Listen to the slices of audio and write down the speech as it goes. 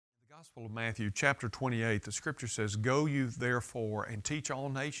Gospel of Matthew, chapter 28, the Scripture says, "Go you therefore and teach all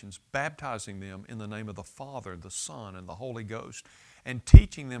nations, baptizing them in the name of the Father, the Son, and the Holy Ghost, and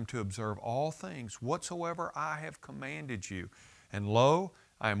teaching them to observe all things whatsoever I have commanded you. And lo,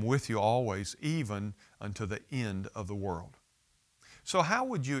 I am with you always, even unto the end of the world." So how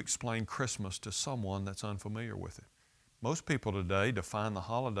would you explain Christmas to someone that's unfamiliar with it? Most people today define the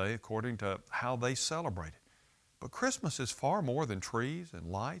holiday according to how they celebrate it. But Christmas is far more than trees and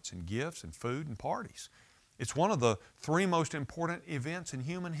lights and gifts and food and parties. It's one of the three most important events in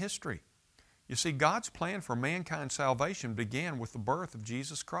human history. You see, God's plan for mankind's salvation began with the birth of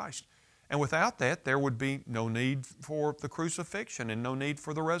Jesus Christ. And without that, there would be no need for the crucifixion and no need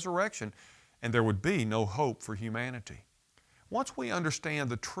for the resurrection, and there would be no hope for humanity. Once we understand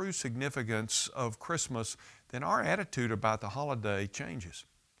the true significance of Christmas, then our attitude about the holiday changes.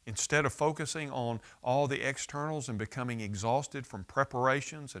 Instead of focusing on all the externals and becoming exhausted from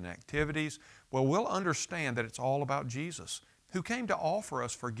preparations and activities, well, we'll understand that it's all about Jesus, who came to offer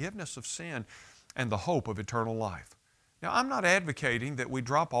us forgiveness of sin and the hope of eternal life. Now, I'm not advocating that we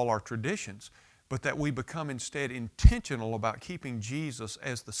drop all our traditions, but that we become instead intentional about keeping Jesus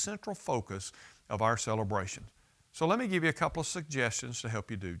as the central focus of our celebration. So let me give you a couple of suggestions to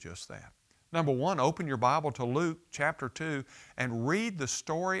help you do just that. Number one, open your Bible to Luke chapter 2 and read the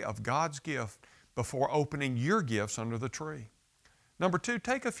story of God's gift before opening your gifts under the tree. Number two,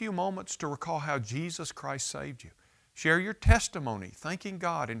 take a few moments to recall how Jesus Christ saved you. Share your testimony, thanking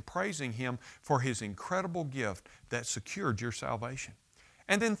God and praising Him for His incredible gift that secured your salvation.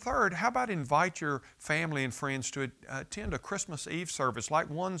 And then third, how about invite your family and friends to attend a Christmas Eve service like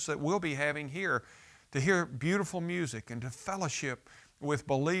ones that we'll be having here, to hear beautiful music and to fellowship with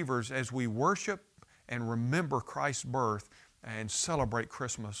believers as we worship and remember Christ's birth and celebrate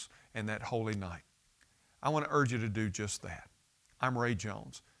Christmas and that holy night. I want to urge you to do just that. I'm Ray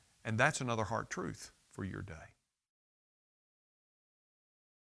Jones, and that's another Heart Truth for your day.